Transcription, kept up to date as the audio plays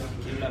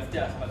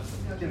להבטיח, אבל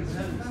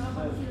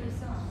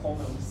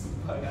חומר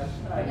מסופר.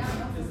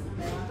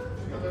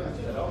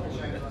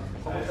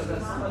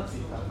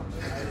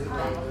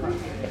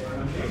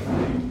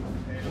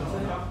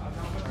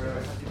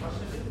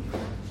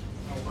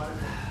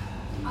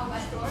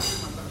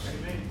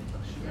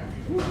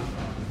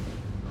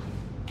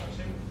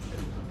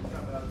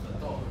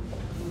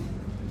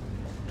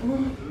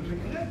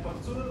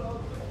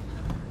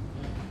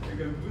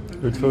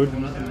 Good food?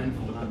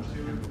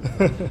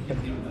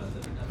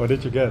 What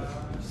did you get?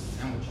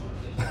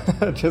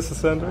 Just a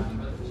sandwich?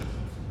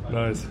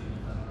 Nice.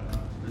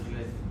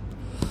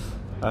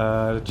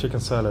 The chicken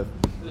salad.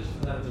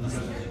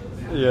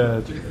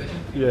 Yeah,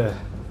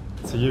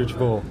 it's a huge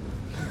bowl.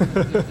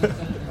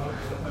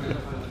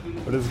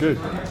 But it's good.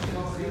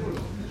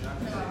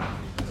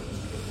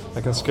 I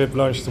can skip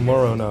lunch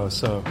tomorrow now,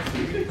 so.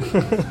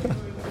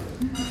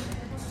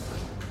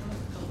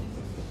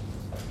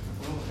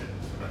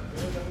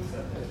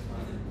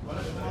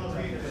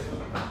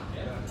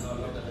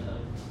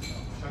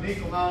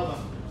 Nico,